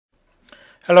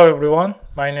Hello everyone,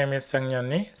 my name is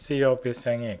Sang-Yeon Lee, CEO of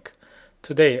Bisang Inc.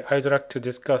 Today, I'd like to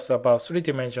discuss about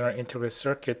three-dimensional integrated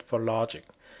circuit for logic,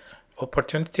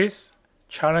 opportunities,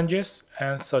 challenges,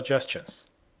 and suggestions.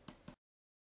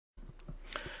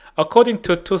 According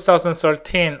to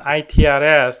 2013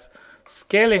 ITRS,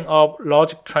 scaling of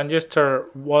logic transistor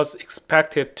was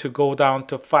expected to go down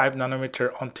to 5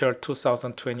 nanometer until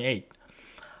 2028.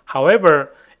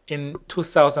 However, in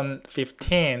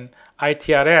 2015,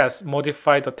 ITRS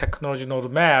modified the technology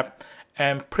roadmap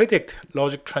and predict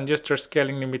logic transistor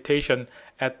scaling limitation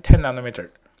at 10 nanometer.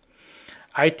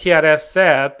 ITRS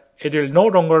said it will no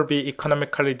longer be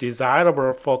economically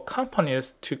desirable for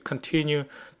companies to continue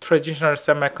traditional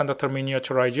semiconductor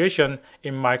miniaturization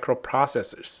in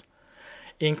microprocessors.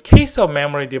 In case of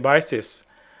memory devices,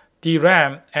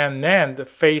 DRAM and NAND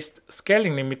faced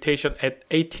scaling limitation at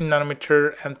 18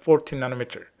 nanometer and 14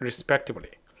 nanometer, respectively.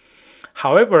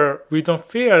 However, we don't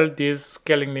feel this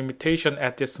scaling limitation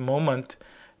at this moment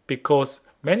because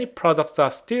many products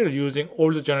are still using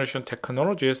older generation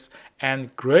technologies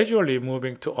and gradually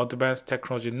moving to advanced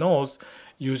technology nodes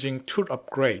using tool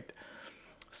upgrade.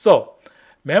 So,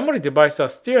 memory devices are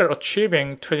still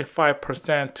achieving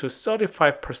 25% to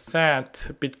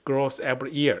 35% bit growth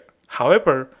every year.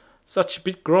 However, such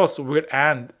bit growth will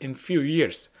end in few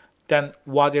years. Then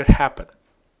what will happen?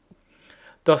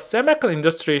 The semiconductor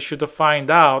industry should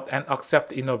find out and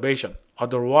accept innovation.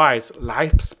 Otherwise,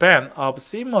 lifespan of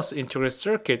CMOS integrated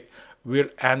circuit will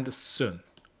end soon.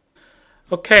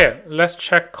 Okay, let's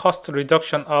check cost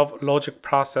reduction of logic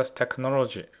process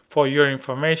technology. For your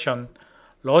information,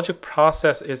 logic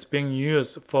process is being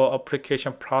used for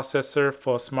application processor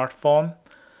for smartphone,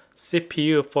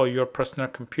 CPU for your personal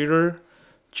computer,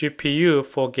 GPU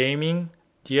for gaming,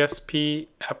 DSP,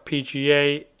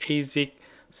 FPGA, ASIC,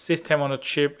 system on a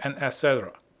chip, and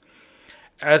etc.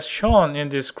 As shown in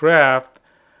this graph,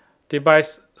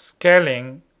 device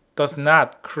scaling does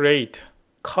not create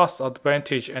cost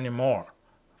advantage anymore.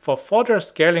 For further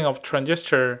scaling of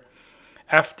transistor,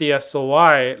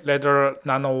 FDSOI, ladder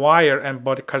nanowire, and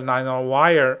vertical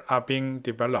nanowire are being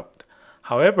developed.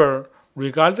 However,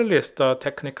 regardless the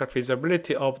technical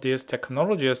feasibility of these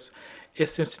technologies, it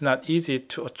seems not easy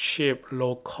to achieve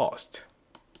low cost.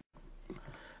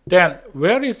 Then,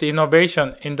 where is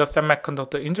innovation in the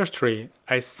semiconductor industry?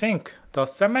 I think the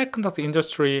semiconductor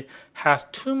industry has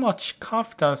too much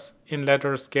confidence in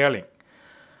ladder scaling.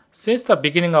 Since the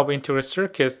beginning of integrated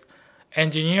circuits,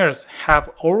 engineers have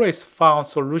always found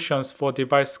solutions for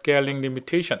device scaling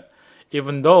limitation,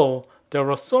 even though there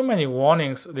were so many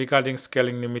warnings regarding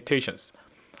scaling limitations.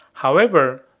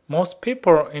 However, most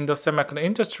people in the semiconductor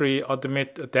industry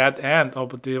admit the dead end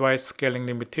of device scaling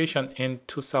limitation in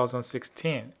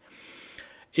 2016.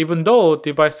 Even though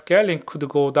device scaling could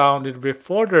go down a little bit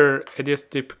further, it is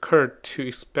difficult to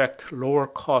expect lower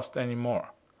cost anymore.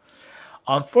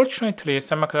 Unfortunately,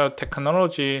 semiconductor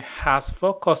technology has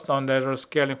focused on ladder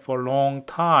scaling for a long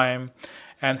time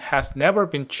and has never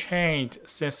been changed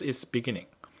since its beginning.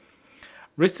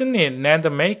 Recently,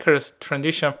 NAND makers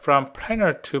transitioned from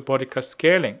planar to vertical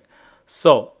scaling.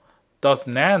 So, does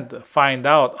NAND find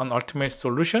out an ultimate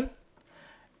solution?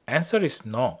 Answer is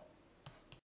no.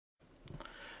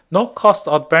 No cost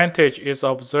advantage is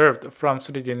observed from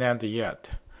 3D NAND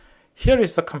yet. Here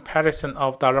is a comparison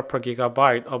of $ per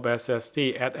gigabyte of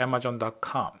SSD at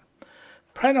Amazon.com.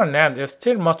 Planar NAND is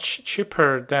still much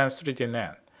cheaper than 3D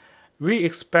NAND. We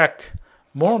expect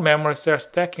more memory cell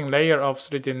stacking layer of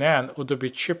 3D NAND would be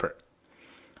cheaper.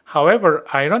 However,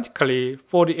 ironically,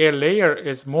 48 layer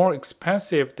is more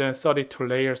expensive than 32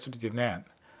 layer 3D NAND.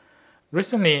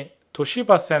 Recently,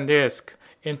 Toshiba SanDisk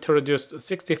introduced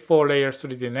 64 layer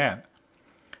 3D NAND.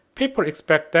 People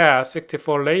expect that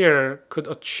 64 layer could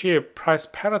achieve price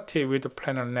parity with the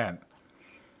planar NAND.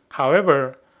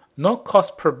 However, no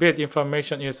cost per bit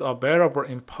information is available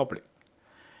in public.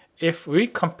 If we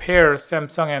compare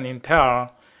Samsung and Intel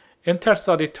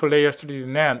 32-layer 3D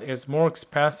NAND is more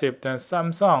expensive than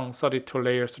Samsung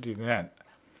 32-layer 3D NAND.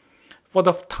 For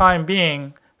the time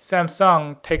being,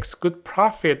 Samsung takes good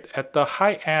profit at the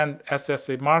high-end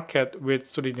SSD market with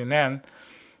 3D NAND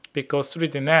because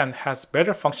 3D NAND has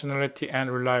better functionality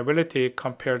and reliability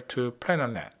compared to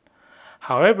planar NAND.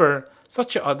 However,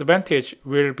 such an advantage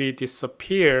will be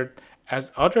disappeared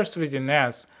as other 3D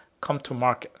NANDs come to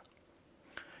market.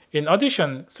 In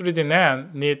addition, 3D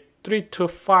NAND need 3 to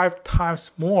 5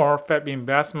 times more fab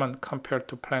investment compared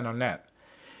to planar NAND.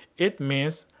 It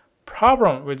means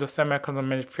problems with the semiconductor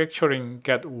manufacturing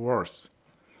get worse.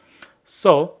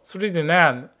 So 3D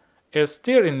NAND is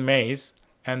still in maze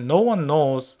and no one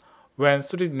knows when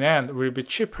 3D NAND will be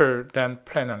cheaper than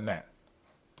planar NAND.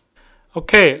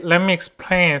 Okay, let me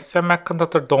explain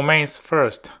semiconductor domains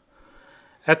first.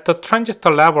 At the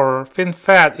transistor level,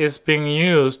 FinFET is being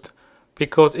used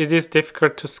because it is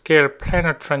difficult to scale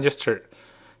planar transistor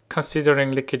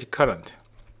considering leakage current.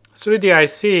 3D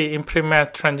IC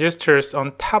implement transistors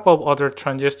on top of other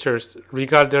transistors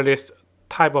regardless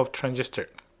type of transistor.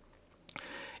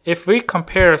 If we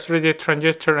compare 3D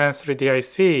transistor and 3D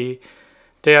IC,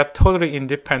 they are totally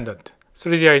independent.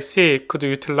 3D IC could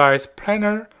utilize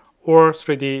planar or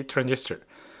 3D transistor.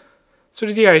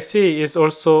 3D IC is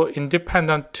also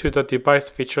independent to the device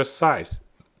feature size.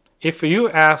 If you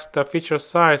ask the feature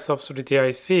size of 3D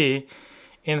IC,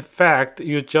 in fact,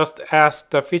 you just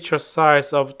ask the feature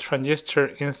size of transistor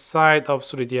inside of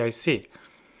 3D IC.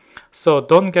 So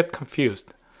don't get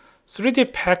confused.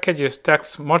 3D package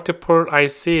stacks multiple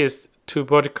ICs to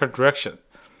vertical direction.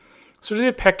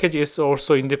 3D package is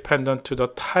also independent to the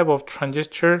type of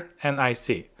transistor and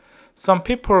IC. Some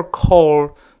people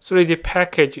call 3D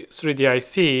package 3D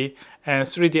IC and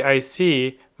 3D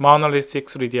IC monolithic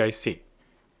 3D IC.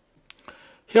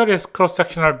 Here is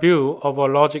cross-sectional view of a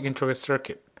logic integrated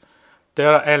circuit.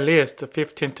 There are at least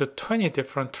 15 to 20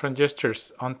 different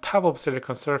transistors on top of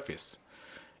silicon surface.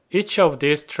 Each of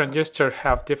these transistors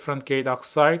have different gate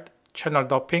oxide, channel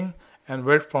doping, and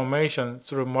weld formation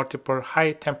through multiple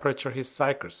high-temperature heat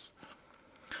cycles.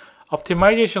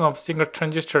 Optimization of single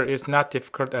transistor is not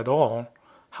difficult at all.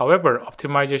 However,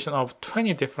 optimization of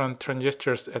 20 different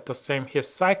transistors at the same heat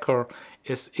cycle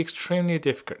is extremely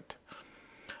difficult.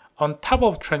 On top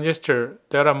of transistor,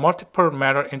 there are multiple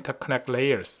metal interconnect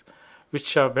layers,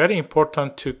 which are very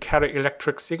important to carry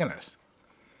electric signals.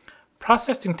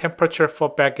 Processing temperature for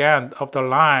back end of the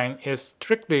line is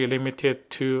strictly limited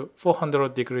to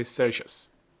 400 degrees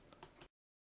Celsius.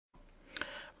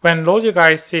 When Loigc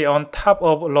IC on top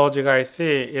of Loigc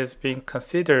IC is being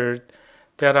considered,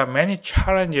 there are many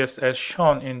challenges as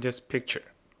shown in this picture.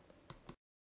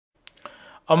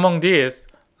 Among these,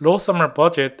 low summer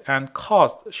budget and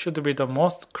cost should be the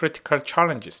most critical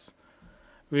challenges.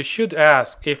 We should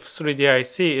ask if 3D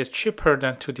IC is cheaper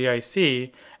than 2D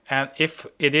IC and if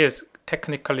it is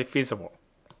technically feasible.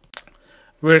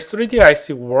 Will 3D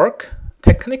IC work?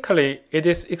 Technically, it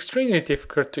is extremely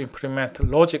difficult to implement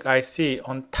Loigc IC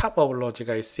on top of Loigc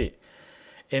IC.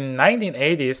 In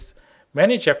 1980s,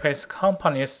 many Japanese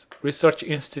companies, research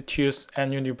institutes,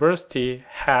 and universities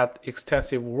had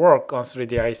extensive work on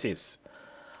 3D ICs.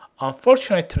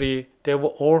 Unfortunately, they were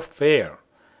all failed.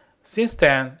 Since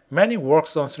then, many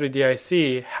works on 3D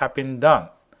IC have been done.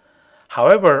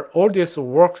 However, all these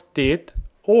works did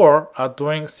or are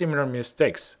doing similar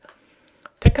mistakes.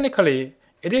 Technically,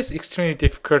 it is extremely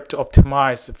difficult to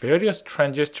optimize various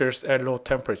transistors at low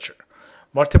temperature,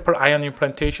 multiple ion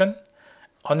implantation,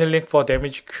 annealing for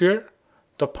damage cure,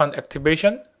 dopant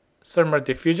activation, thermal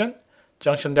diffusion,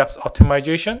 junction depth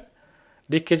optimization,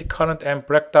 leakage current and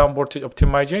breakdown voltage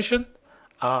optimization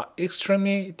are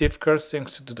extremely difficult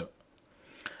things to do.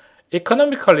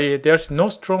 Economically, there's no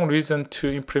strong reason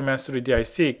to implement 3D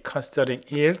IC considering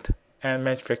yield and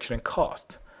manufacturing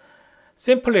cost.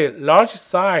 Simply, large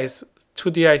size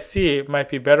 2D IC might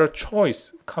be better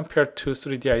choice compared to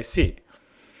 3D IC.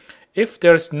 If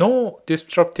there's no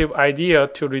disruptive idea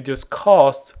to reduce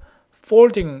cost,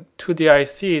 folding 2D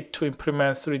IC to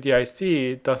implement 3D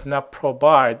IC does not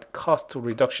provide cost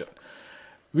reduction.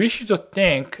 We should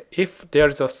think if there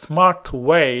is a smart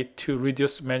way to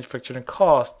reduce manufacturing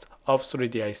cost of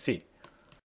 3D IC.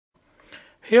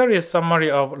 Here is summary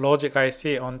of Loigc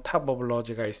IC on top of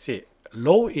Loigc IC.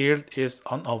 Low yield is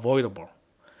unavoidable.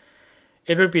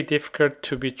 It will be difficult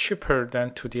to be cheaper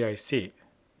than 2D IC.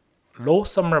 Low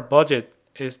summer budget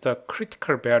is the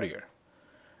critical barrier.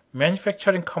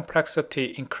 Manufacturing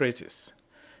complexity increases.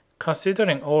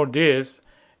 Considering all this,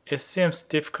 it seems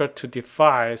difficult to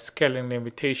defy scaling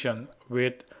limitation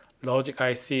with Loigc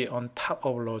IC on top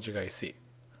of Loigc IC.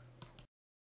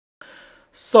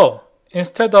 So,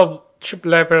 instead of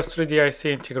chip-level 3D IC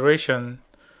integration,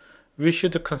 we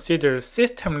should consider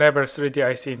system-level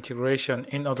 3D IC integration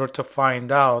in order to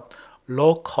find out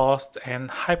low-cost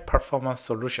and high-performance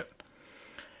solution.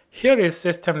 Here is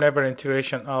system-level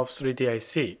integration of 3D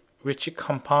IC, which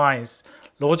combines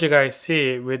Loigc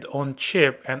IC with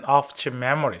on-chip and off-chip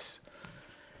memories.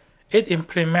 It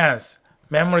implements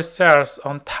memory cells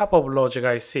on top of Loigc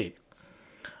IC.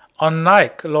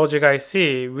 Unlike Loigc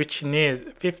IC, which needs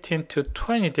 15 to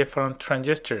 20 different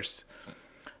transistors,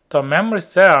 the memory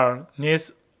cell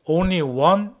needs only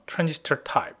one transistor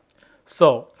type.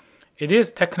 So, it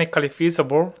is technically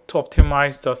feasible to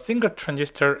optimize the single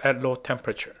transistor at low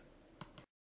temperature.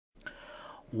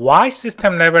 Why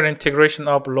system-level integration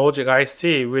of Loigc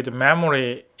IC with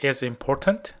memory is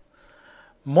important?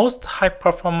 Most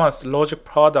high-performance logic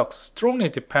products strongly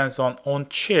depend on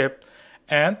on-chip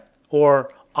and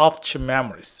or off-chip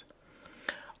memories.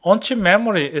 On-chip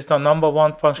memory is the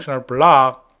 #1 functional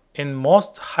block in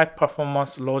most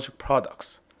high-performance logic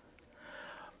products.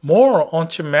 More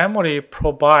on-chip memory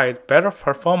provides better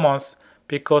performance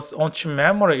because on-chip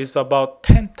memory is about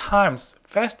 10 times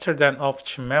faster than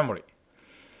off-chip memory.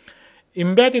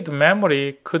 Embedded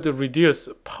memory could reduce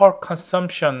power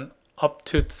consumption up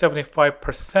to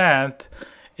 75%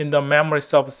 in the memory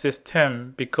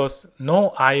subsystem because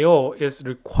no I/O is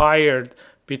required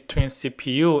between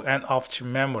CPU and off-chip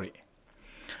memory.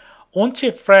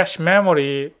 On-chip flash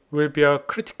memory will be a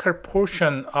critical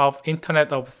portion of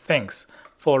Internet of Things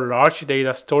for large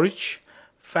data storage,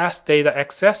 fast data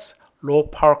access, low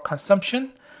power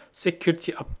consumption,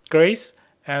 security upgrades,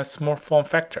 and small form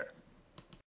factor.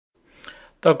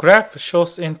 The graph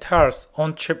shows Intel's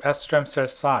on-chip SRAM cell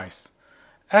size.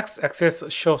 X-axis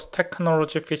shows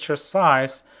technology feature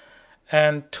size,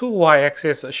 and 2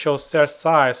 y-axis shows cell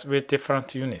size with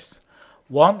different units,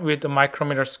 one with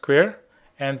micrometer square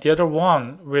and the other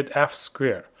one with F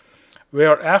square,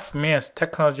 where F means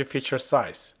technology feature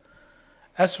size.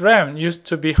 SRAM used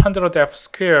to be 100 F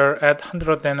square at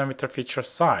 100 nanometer feature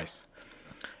size.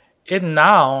 It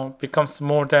now becomes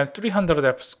more than 300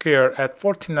 F square at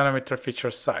 14 nanometer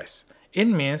feature size. It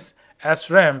means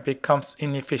SRAM becomes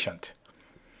inefficient.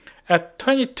 At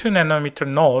 22 nanometer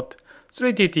node,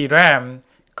 3D DRAM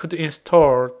could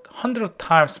install 100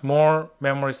 times more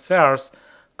memory cells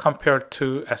compared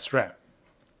to SRAM.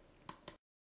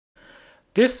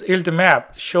 This yield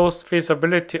map shows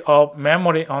feasibility of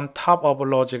memory on top of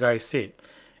Loigc IC.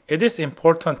 It is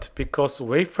important because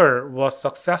wafer was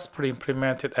successfully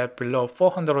implemented at below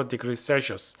 400 degrees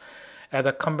Celsius at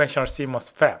a conventional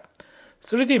CMOS fab.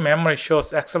 3D memory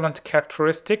shows excellent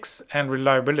characteristics and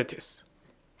reliabilities.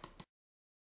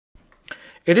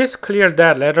 It is clear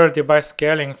that lateral device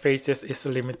scaling faces its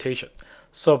limitation,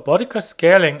 so vertical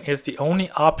scaling is the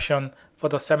only option for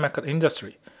the semiconductor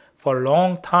industry. For a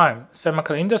long time,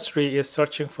 semiconductor industry is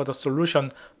searching for the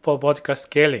solution for vertical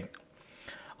scaling.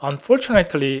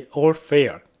 Unfortunately, all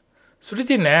failed.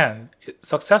 3D NAND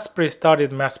successfully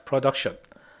started mass production.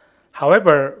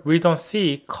 However, we don't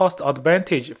see cost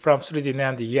advantage from 3D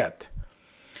NAND yet.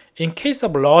 In case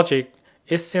of logic,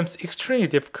 it seems extremely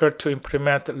difficult to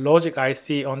implement Loigc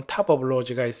IC on top of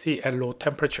Loigc IC at low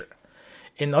temperature.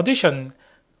 In addition,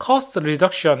 cost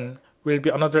reduction will be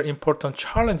another important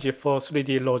challenge for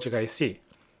 3D Loigc IC.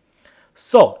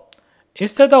 So,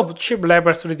 instead of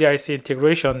chip-level 3D IC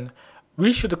integration,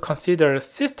 we should consider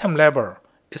system-level,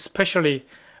 especially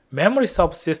memory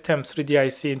subsystem 3D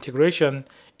IC integration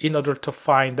in order to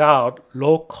find out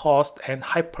low-cost and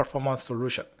high-performance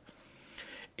solution.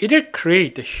 It will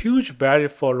create a huge value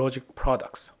for logic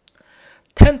products.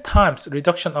 10 times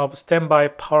reduction of standby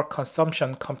power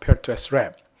consumption compared to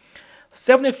SRAM.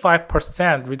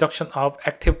 75% reduction of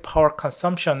active power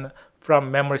consumption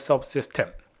from memory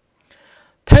subsystem.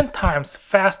 10 times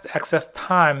fast access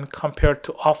time compared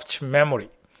to off-chip memory.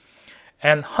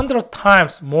 And 100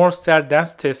 times more cell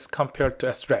densities compared to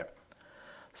SRAM.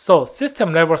 So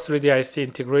system-level 3D IC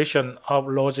integration of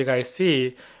Loigc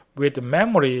IC with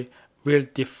memory will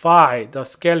defy the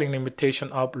scaling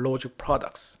limitation of logic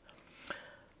products.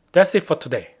 That's it for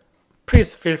today.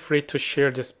 Please feel free to share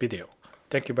this video.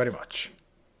 Thank you very much.